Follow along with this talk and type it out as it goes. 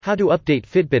How to update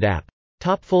Fitbit app.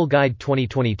 Top Full Guide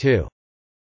 2022.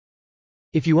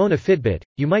 If you own a Fitbit,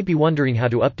 you might be wondering how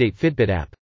to update Fitbit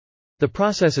app. The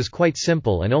process is quite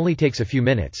simple and only takes a few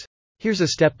minutes. Here's a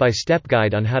step-by-step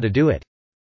guide on how to do it.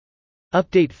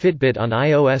 Update Fitbit on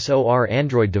iOS or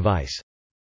Android device.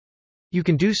 You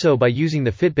can do so by using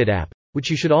the Fitbit app,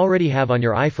 which you should already have on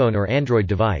your iPhone or Android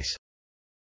device.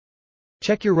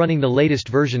 Check you're running the latest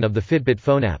version of the Fitbit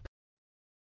phone app.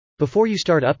 Before you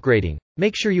start upgrading,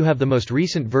 make sure you have the most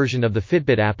recent version of the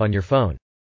Fitbit app on your phone.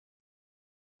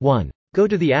 1. Go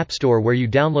to the App Store where you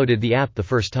downloaded the app the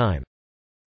first time.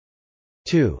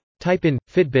 2. Type in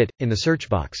Fitbit in the search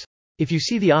box. If you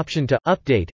see the option to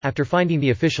update after finding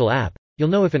the official app, you'll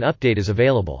know if an update is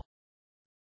available.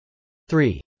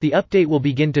 3. The update will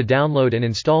begin to download and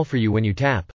install for you when you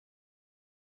tap.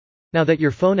 Now that your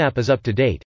phone app is up to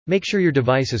date, make sure your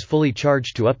device is fully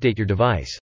charged to update your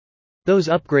device. Those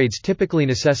upgrades typically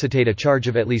necessitate a charge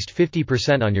of at least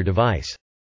 50% on your device.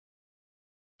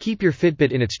 Keep your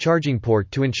Fitbit in its charging port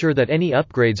to ensure that any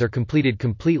upgrades are completed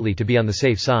completely to be on the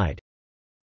safe side.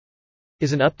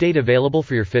 Is an update available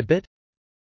for your Fitbit?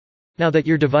 Now that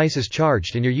your device is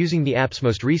charged and you're using the app's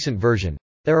most recent version,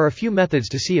 there are a few methods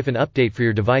to see if an update for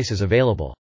your device is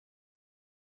available.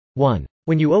 1.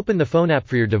 When you open the phone app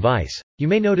for your device, you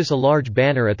may notice a large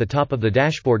banner at the top of the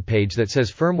dashboard page that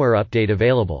says Firmware Update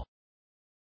Available.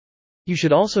 You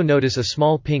should also notice a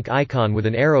small pink icon with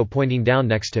an arrow pointing down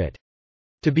next to it.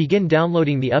 To begin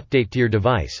downloading the update to your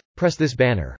device, press this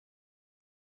banner.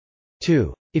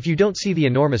 2. If you don't see the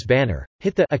enormous banner,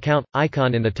 hit the Account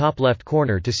icon in the top left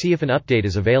corner to see if an update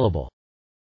is available.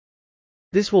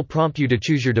 This will prompt you to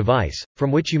choose your device,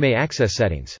 from which you may access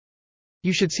settings.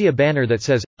 You should see a banner that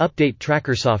says, Update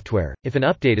Tracker Software, if an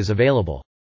update is available.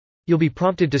 You'll be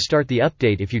prompted to start the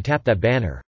update if you tap that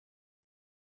banner.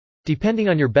 Depending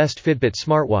on your best Fitbit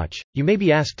smartwatch, you may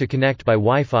be asked to connect by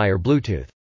Wi-Fi or Bluetooth.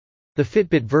 The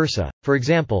Fitbit Versa, for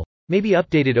example, may be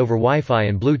updated over Wi-Fi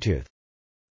and Bluetooth.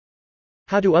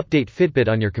 How to update Fitbit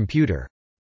on your computer.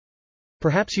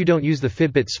 Perhaps you don't use the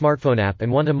Fitbit smartphone app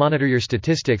and want to monitor your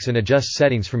statistics and adjust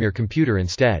settings from your computer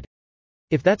instead.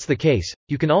 If that's the case,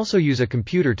 you can also use a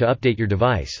computer to update your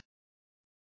device.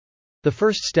 The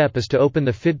first step is to open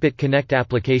the Fitbit Connect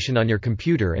application on your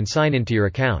computer and sign into your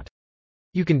account.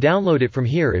 You can download it from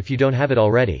here if you don't have it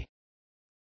already.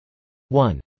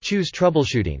 1. Choose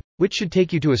Troubleshooting, which should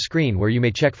take you to a screen where you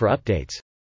may check for updates.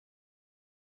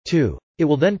 2. It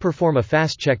will then perform a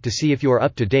fast check to see if you are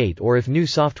up to date or if new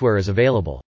software is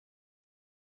available.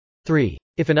 3.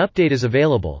 If an update is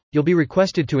available, you'll be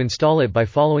requested to install it by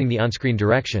following the on-screen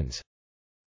directions.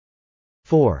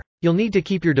 4. You'll need to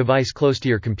keep your device close to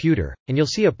your computer, and you'll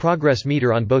see a progress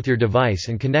meter on both your device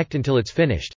and Connect until it's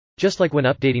finished, just like when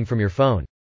updating from your phone.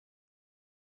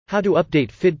 How to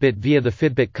update Fitbit via the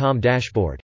Fitbit.com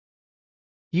dashboard.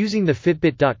 Using the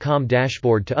Fitbit.com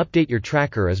dashboard to update your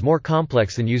tracker is more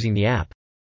complex than using the app.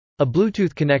 A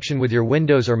Bluetooth connection with your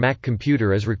Windows or Mac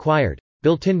computer is required,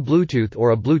 built-in Bluetooth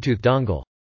or a Bluetooth dongle.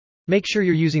 Make sure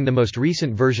you're using the most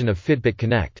recent version of Fitbit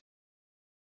Connect.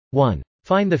 1.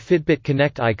 Find the Fitbit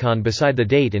Connect icon beside the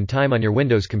date and time on your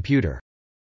Windows computer.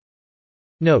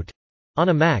 Note: on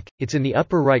a Mac, it's in the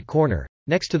upper right corner,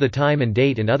 next to the time and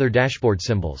date and other dashboard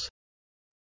symbols.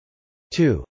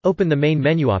 2. Open the main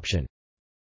menu option.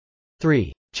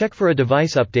 3. Check for a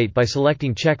device update by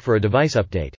selecting Check for a device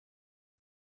update.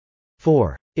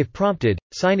 4. If prompted,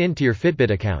 sign in to your Fitbit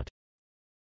account.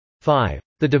 5.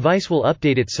 The device will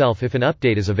update itself if an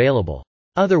update is available.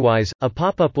 Otherwise, a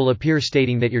pop-up will appear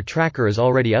stating that your tracker is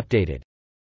already updated.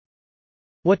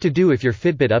 What to do if your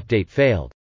Fitbit update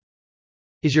failed?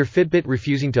 Is your Fitbit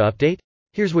refusing to update?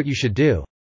 Here's what you should do.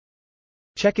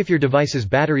 Check if your device's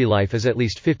battery life is at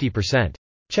least 50%.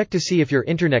 Check to see if your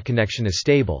internet connection is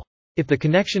stable. If the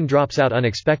connection drops out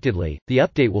unexpectedly, the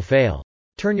update will fail.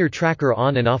 Turn your tracker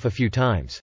on and off a few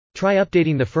times. Try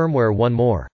updating the firmware one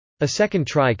more. A second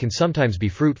try can sometimes be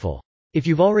fruitful. If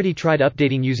you've already tried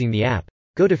updating using the app,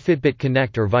 go to Fitbit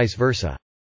Connect or vice versa.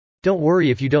 Don't worry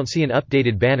if you don't see an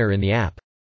updated banner in the app.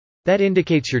 That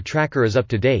indicates your tracker is up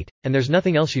to date, and there's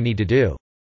nothing else you need to do.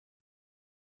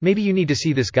 Maybe you need to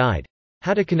see this guide.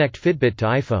 How to connect Fitbit to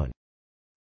iPhone.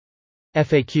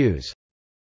 FAQs.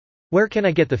 Where can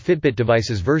I get the Fitbit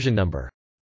device's version number?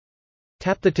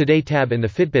 Tap the Today tab in the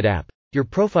Fitbit app, your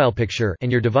profile picture,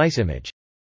 and your device image.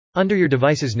 Under your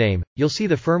device's name, you'll see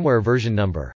the firmware version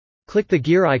number. Click the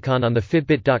gear icon on the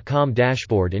Fitbit.com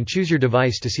dashboard and choose your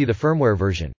device to see the firmware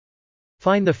version.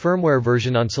 Find the firmware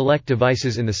version on Select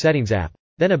Devices in the Settings app,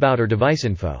 then About or Device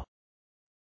Info.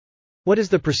 What is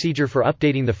the procedure for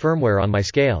updating the firmware on My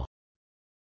Scale?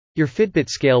 Your Fitbit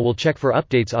scale will check for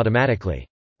updates automatically.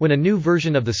 When a new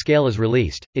version of the scale is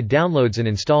released, it downloads and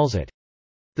installs it.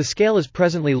 The scale is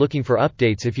presently looking for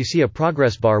updates if you see a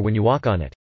progress bar when you walk on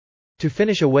it. To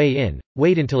finish a weigh-in,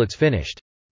 wait until it's finished.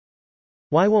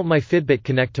 Why won't my Fitbit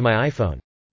connect to my iPhone?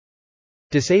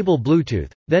 Disable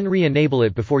Bluetooth, then re-enable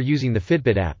it before using the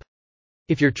Fitbit app.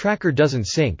 If your tracker doesn't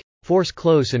sync, force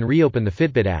close and reopen the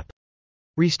Fitbit app.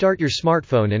 Restart your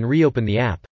smartphone and reopen the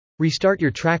app. Restart your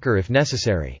tracker if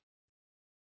necessary.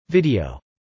 Video.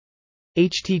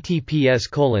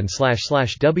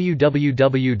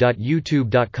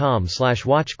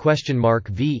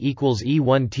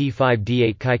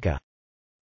 https://www.youtube.com/watch?v=e1t5d8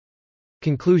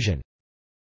 Conclusion.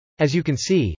 As you can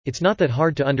see, it's not that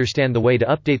hard to understand the way to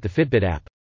update the Fitbit app.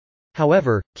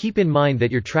 However, keep in mind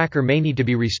that your tracker may need to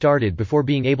be restarted before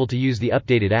being able to use the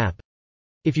updated app.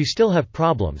 If you still have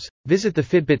problems, visit the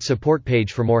Fitbit support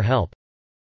page for more help.